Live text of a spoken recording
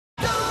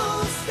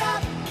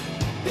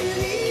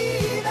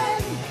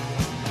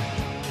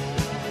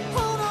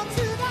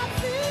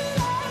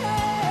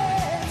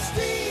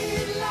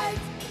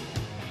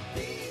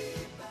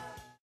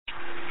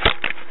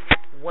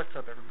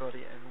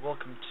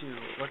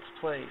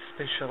play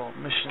Space Shuttle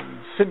Mission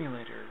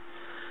Simulator.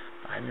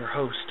 I'm your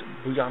host,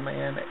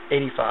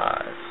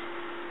 BooyahMan85.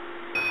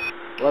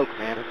 Hello,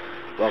 Commander.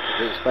 Welcome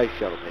to the Space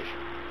Shuttle mission.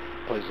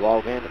 Please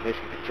log in to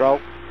Mission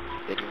Control,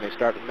 then you may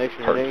start the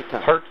mission at any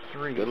time. Part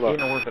 3 Good luck.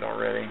 in orbit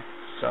already,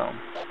 so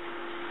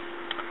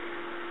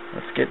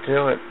let's get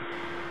to it.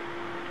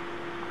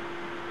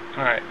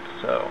 Alright,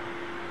 so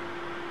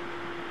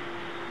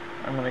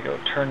I'm going to go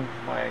turn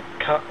my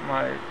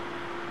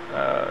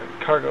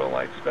cargo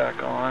lights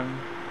back on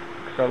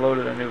because I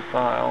loaded a new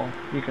file.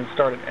 You can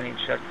start at any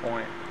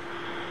checkpoint.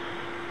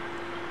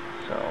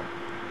 So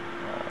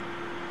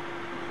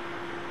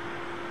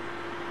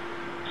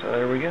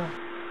there we go.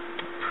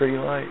 Pretty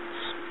lights.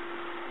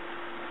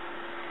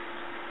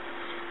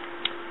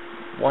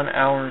 1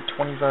 hour,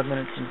 25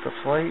 minutes into the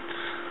flight.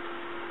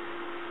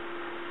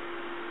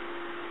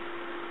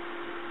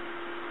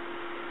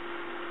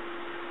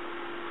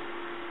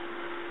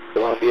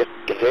 Columbia,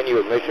 continue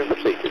with mission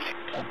procedures.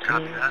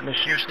 Continue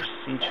mission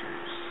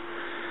procedures.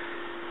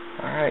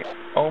 Alright,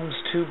 ohms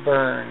to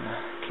burn.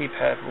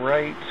 Keypad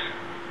right.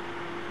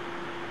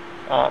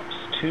 Ops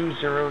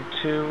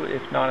 202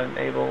 if not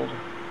enabled,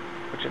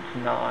 which it's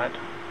not.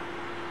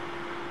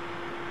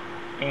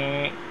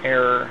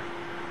 Error.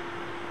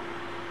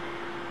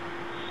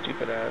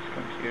 Stupid ass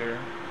computer.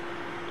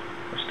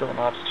 We're still in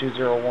Ops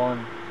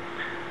 201.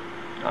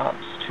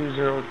 Ops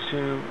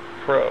 202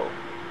 Pro.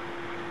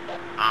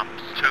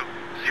 Ops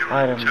 202.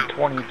 Item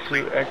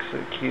 22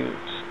 execute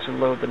to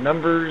load the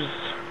numbers.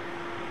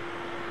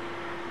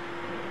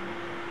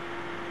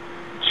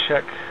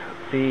 Check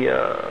the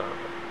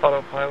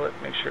autopilot,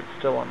 make sure it's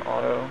still on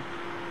auto.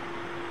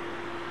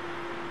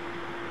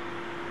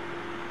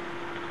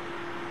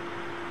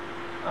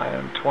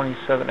 Item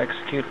 27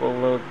 execute will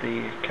load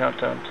the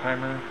countdown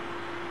timer.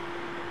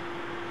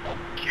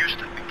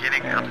 Houston,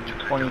 beginning And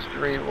altitude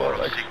 23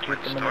 will execute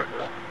the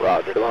maneuver.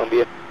 Roger,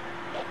 Columbia.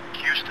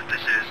 Houston,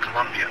 this is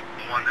Columbia.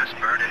 1S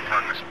burn in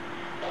progress.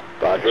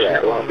 Roger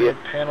that, Columbia.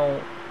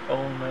 Panel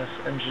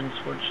OMS engine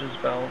switches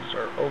valves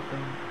are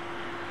open.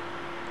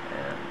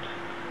 And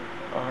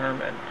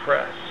arm and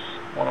press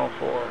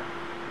 104.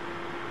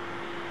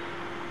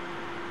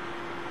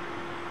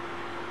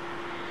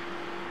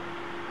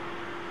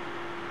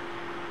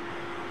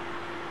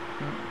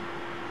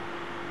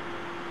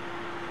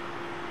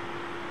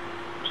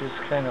 Just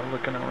kind of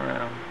looking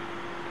around.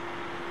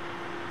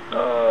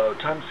 Oh,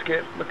 time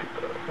skip. Look at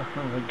the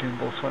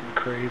gimbal's went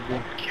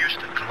crazy.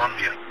 Houston,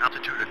 Columbia.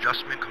 Altitude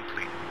adjustment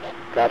complete.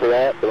 Copy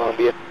that,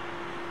 Columbia.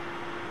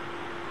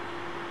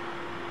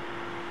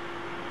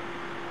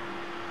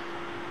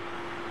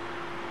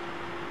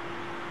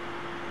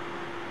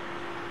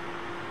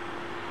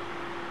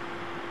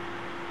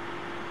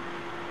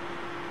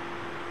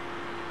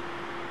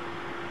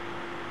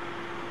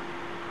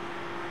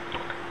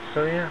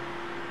 So yeah,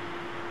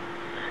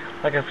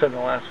 like I said in the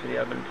last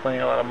video, I've been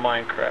playing a lot of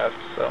Minecraft,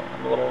 so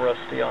I'm a little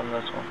rusty on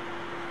this one.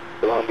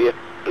 Columbia,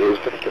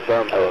 Houston,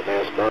 confirm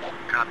OMS burn.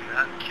 Copy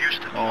that.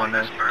 Houston,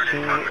 OMS 1S burn in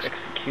 2 progress.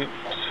 execute.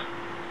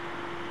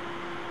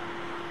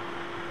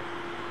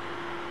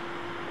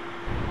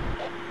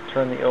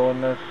 Turn the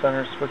OMS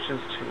center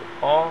switches to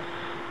off.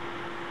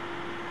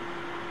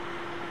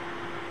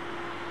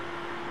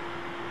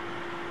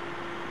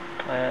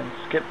 And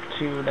skip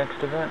to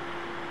next event.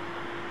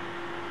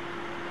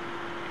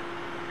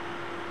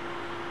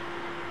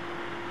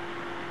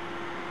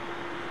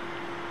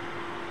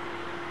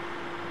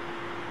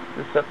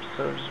 This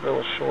episode is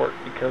real short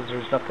because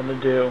there's nothing to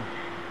do.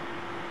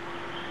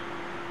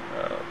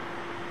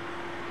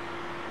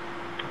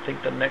 I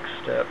think the next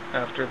step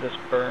after this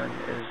burn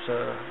is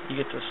you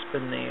get to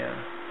spin the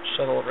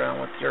shuttle around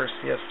with the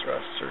RCS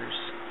Thrusters.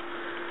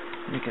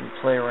 You can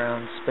play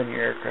around, spin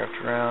your aircraft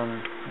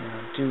around,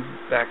 do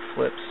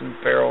backflips and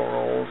barrel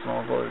rolls and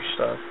all the other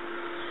stuff.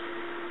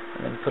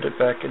 And then put it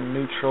back in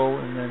neutral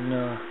and then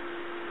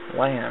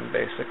land,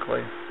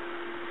 basically.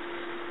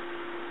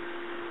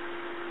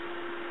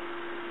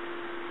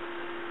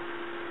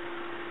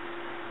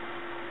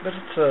 But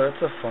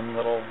it's a fun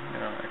little,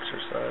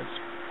 exercise.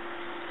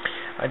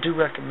 I do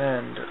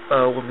recommend,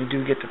 when we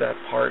do get to that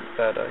part,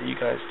 that you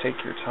guys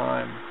take your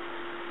time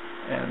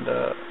and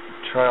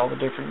try all the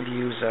different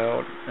views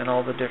out and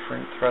all the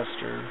different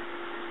thruster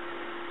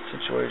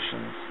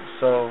situations.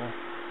 So,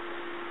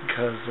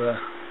 because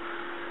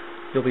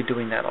you'll be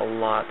doing that a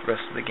lot the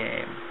rest of the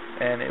game,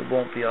 and it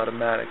won't be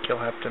automatic. You'll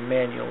have to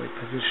manually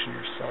position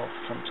yourself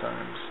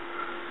sometimes.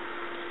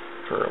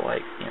 For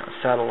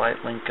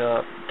satellite link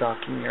up,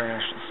 docking the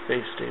International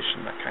Space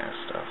Station, that kind of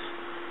stuff.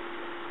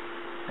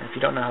 And if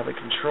you don't know how the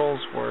controls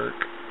work,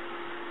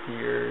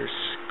 you're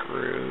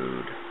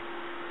screwed.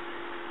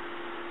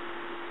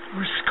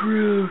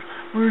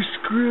 We're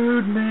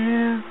screwed,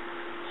 man.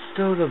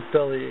 Stow the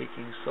belly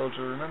aching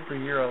soldier. Remember,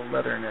 you're a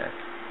leatherneck.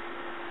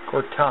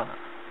 Cortana.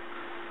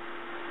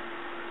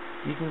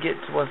 You can get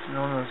to what's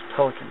known as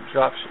Pelican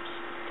dropships.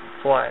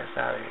 Fly us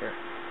out of here.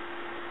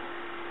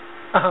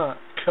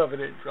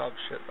 Coveted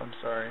dropship, I'm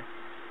sorry.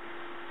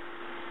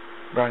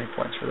 Brownie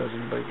points for those,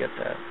 anybody get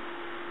that?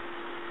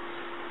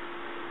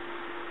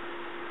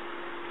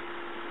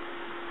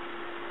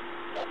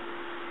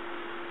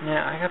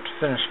 Yeah, I have to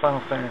finish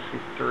Final Fantasy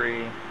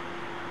 3,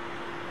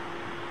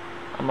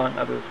 among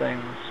other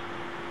things.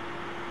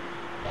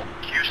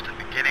 Houston,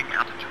 beginning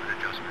altitude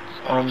adjustments.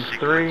 Arms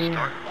 3.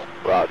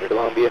 Roger,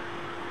 Columbia.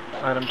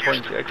 Item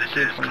 22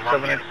 execute,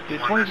 27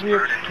 execute, 23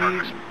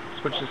 execute,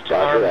 switches to Roger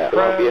arm that,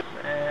 press, Columbia.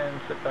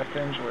 and sit back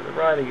and enjoy the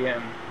ride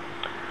again,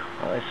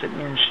 while I sit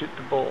here and shoot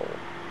the bull.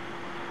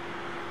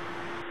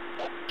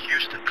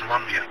 Houston,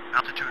 Columbia,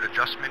 altitude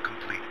adjustment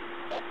complete.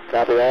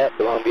 Copy that,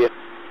 Columbia.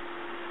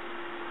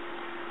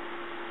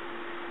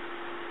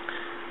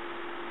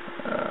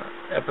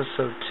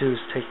 Episode 2 is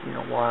taking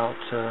a while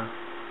to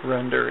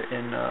render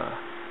in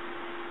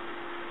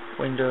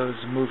Windows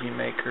Movie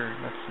Maker.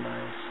 That's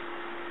nice.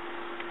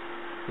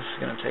 This is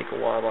going to take a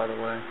while, by the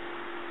way.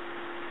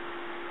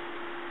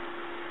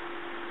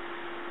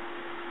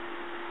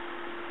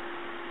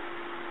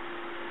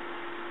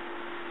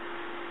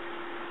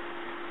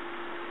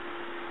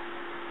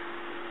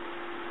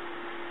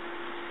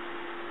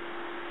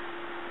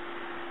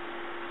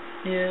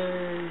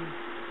 Yay!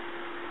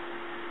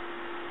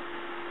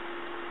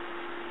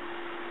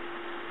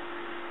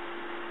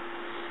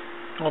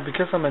 Well,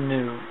 because I'm a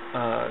new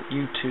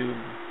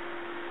YouTube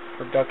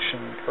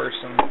production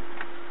person,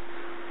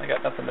 I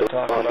got nothing to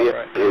talk about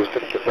right now.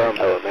 Houston, confirm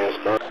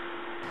LMS.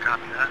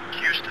 Copy that.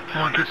 Houston,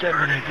 I don't get that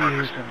many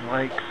views and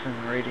likes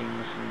and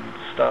ratings and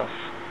stuff.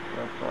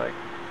 So it's like,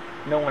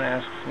 no one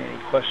asks me any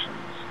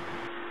questions.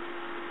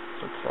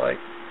 So it's like,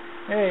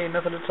 hey,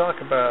 nothing to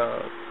talk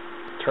about.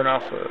 Turn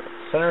off the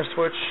center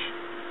switch.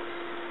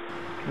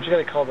 You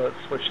gotta call that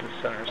switch the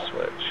center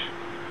switch.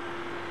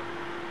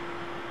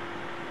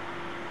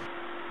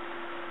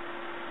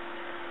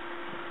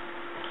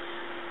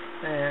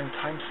 And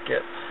time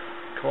skip.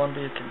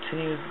 Columbia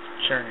continues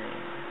its journey.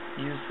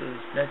 Uses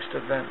next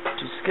event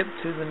to skip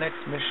to the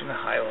next mission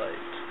highlight.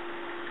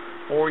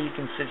 Or you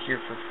can sit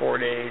here for 4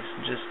 days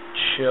and just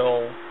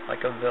chill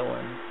like a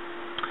villain.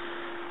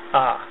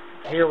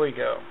 Here we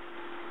go.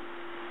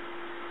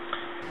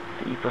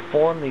 You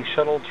perform the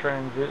shuttle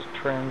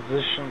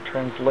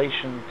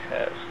translation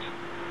test.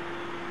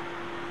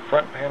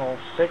 Front panel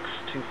 6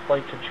 to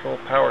flight control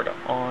powered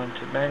on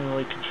to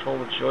manually control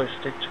the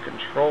joystick to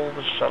control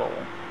the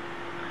shuttle.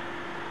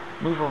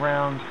 Move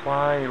around,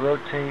 fly,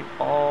 rotate,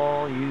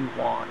 all you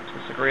want.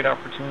 It's a great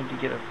opportunity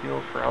to get a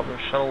feel for how the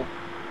shuttle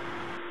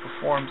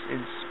performs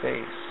in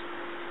space.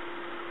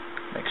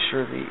 Make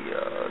sure the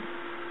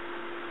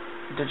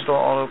digital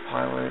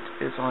autopilot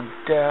is on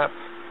DAP.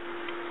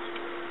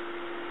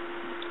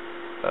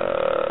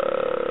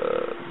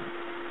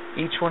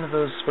 Each one of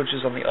those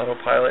switches on the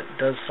autopilot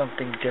does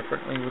something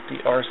differently with the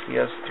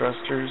RCS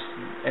thrusters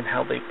and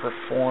how they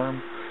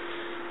perform,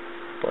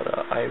 but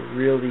I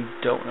really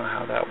don't know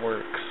how that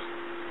works.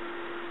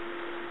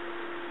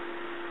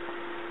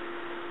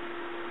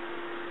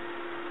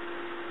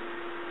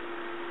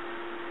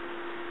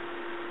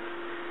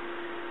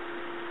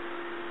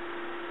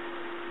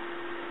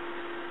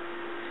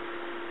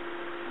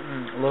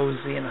 Low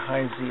Z and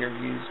high Z are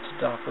used to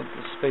dock with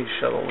the Space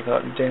Shuttle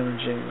without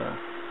damaging the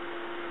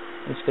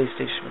space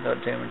station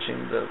without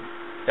damaging the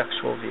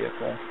actual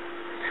vehicle.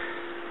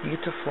 You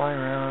get to fly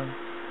around.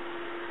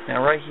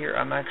 Now right here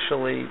I'm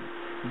actually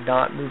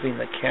not moving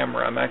the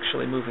camera, I'm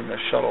actually moving the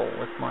shuttle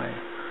with my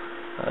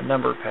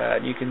number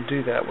pad. You can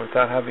do that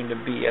without having to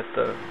be at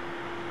the...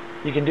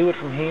 You can do it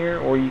from here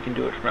or you can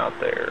do it from out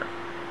there.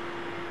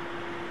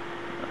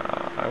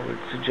 I would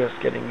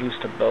suggest getting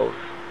used to both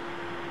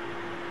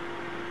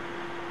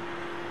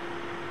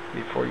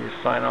before you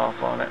sign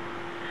off on it.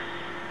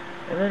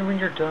 And then when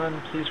you're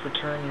done, please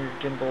return your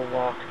gimbal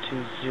lock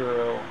to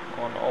 0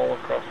 on all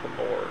across the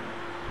board.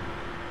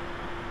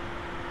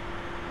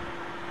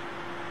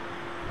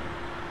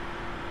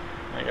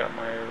 I got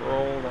my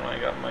roll, and I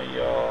got my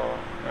yaw.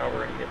 Now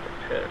we're going to get the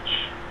pitch.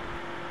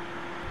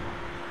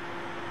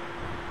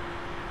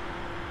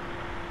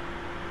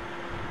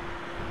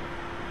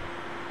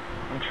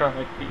 I'm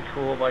trying to be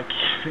cool by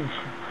keeping the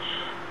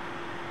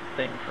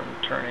thing from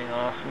turning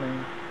off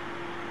me.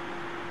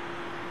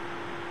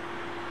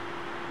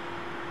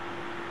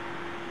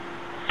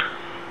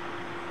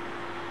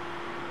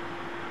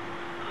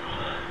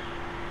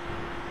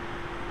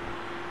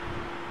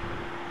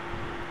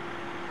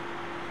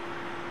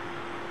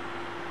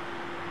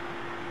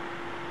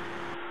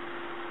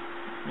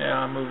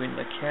 Now I'm moving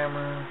the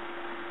camera.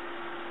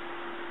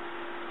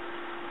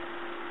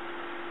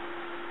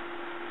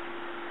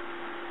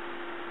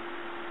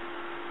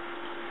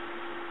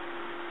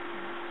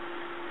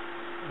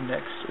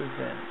 Next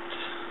event.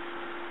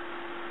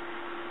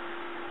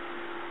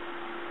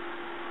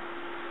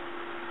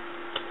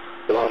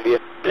 Columbia.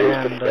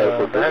 And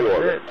that's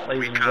it,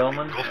 ladies and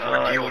gentlemen.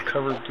 I will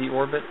cover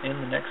deorbit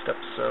in the next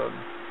episode.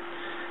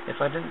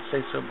 If I didn't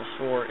say so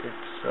before,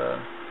 it's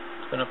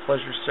been a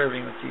pleasure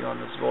serving with you on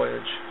this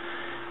voyage.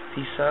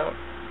 Peace out.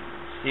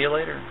 See you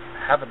later.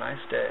 Have a nice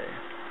day.